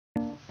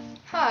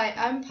Hi,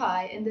 I'm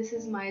Pi, and this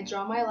is my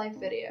Draw My Life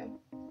video.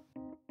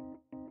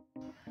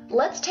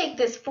 Let's take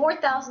this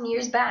 4,000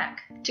 years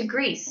back, to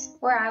Greece,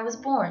 where I was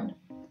born.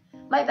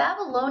 My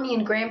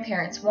Babylonian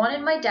grandparents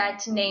wanted my dad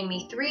to name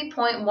me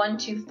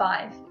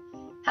 3.125.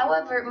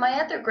 However, my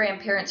other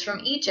grandparents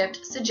from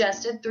Egypt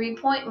suggested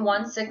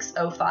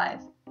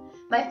 3.1605.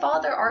 My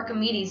father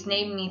Archimedes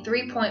named me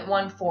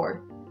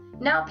 3.14.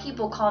 Now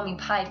people call me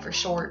Pi for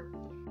short.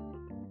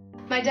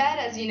 My dad,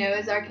 as you know,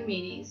 is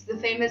Archimedes, the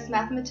famous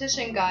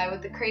mathematician guy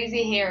with the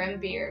crazy hair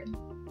and beard.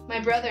 My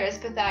brother is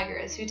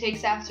Pythagoras, who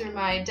takes after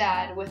my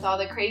dad with all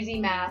the crazy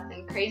math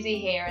and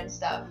crazy hair and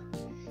stuff.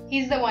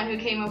 He's the one who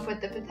came up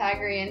with the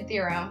Pythagorean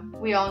theorem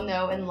we all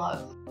know and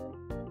love.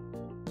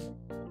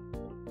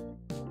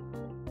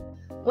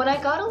 When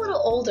I got a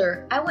little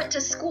older, I went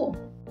to school.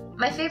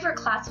 My favorite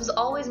class was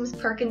always Miss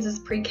Perkins's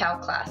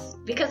pre-calc class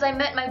because I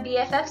met my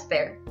BFFs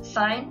there,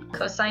 sine,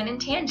 cosine, and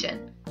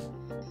tangent.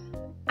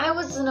 I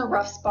was in a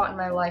rough spot in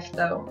my life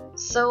though,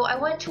 so I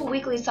went to a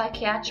weekly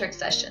psychiatric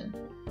session.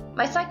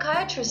 My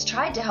psychiatrist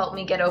tried to help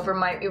me get over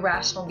my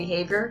irrational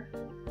behavior,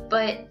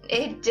 but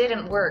it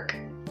didn't work.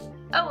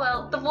 Oh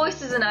well, the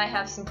voices and I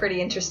have some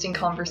pretty interesting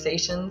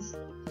conversations.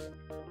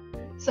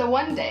 So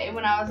one day,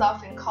 when I was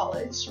off in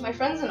college, my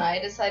friends and I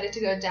decided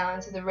to go down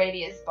to the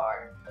Radius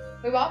bar.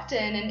 We walked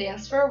in and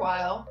danced for a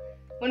while.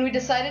 When we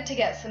decided to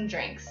get some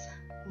drinks,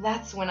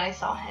 that's when I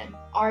saw him,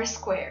 R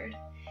squared.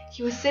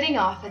 He was sitting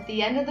off at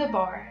the end of the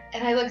bar,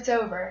 and I looked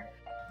over.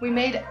 We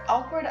made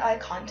awkward eye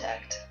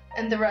contact,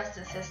 and the rest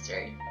is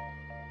history.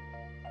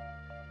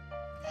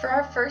 For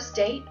our first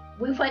date,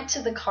 we went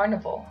to the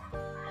carnival.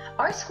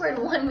 R squared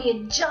won me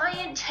a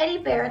giant teddy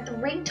bear at the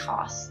ring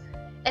toss,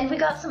 and we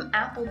got some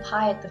apple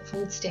pie at the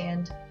food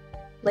stand.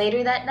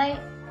 Later that night,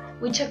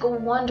 we took a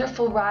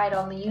wonderful ride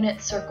on the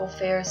Unit Circle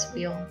Ferris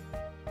wheel.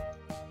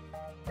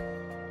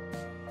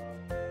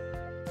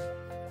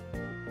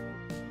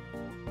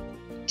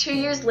 Two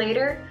years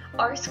later,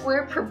 R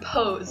squared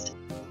proposed,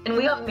 and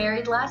we got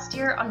married last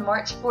year on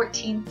March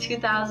 14,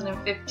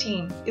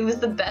 2015. It was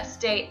the best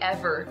day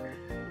ever.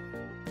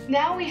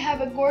 Now we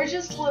have a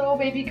gorgeous little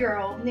baby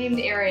girl named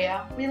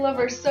Aliye. We love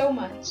her so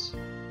much.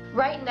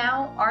 Right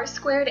now, R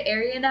squared,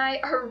 Aliye, and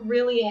I are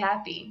really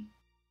happy.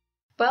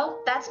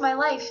 Well, that's my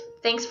life.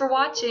 Thanks for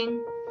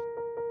watching.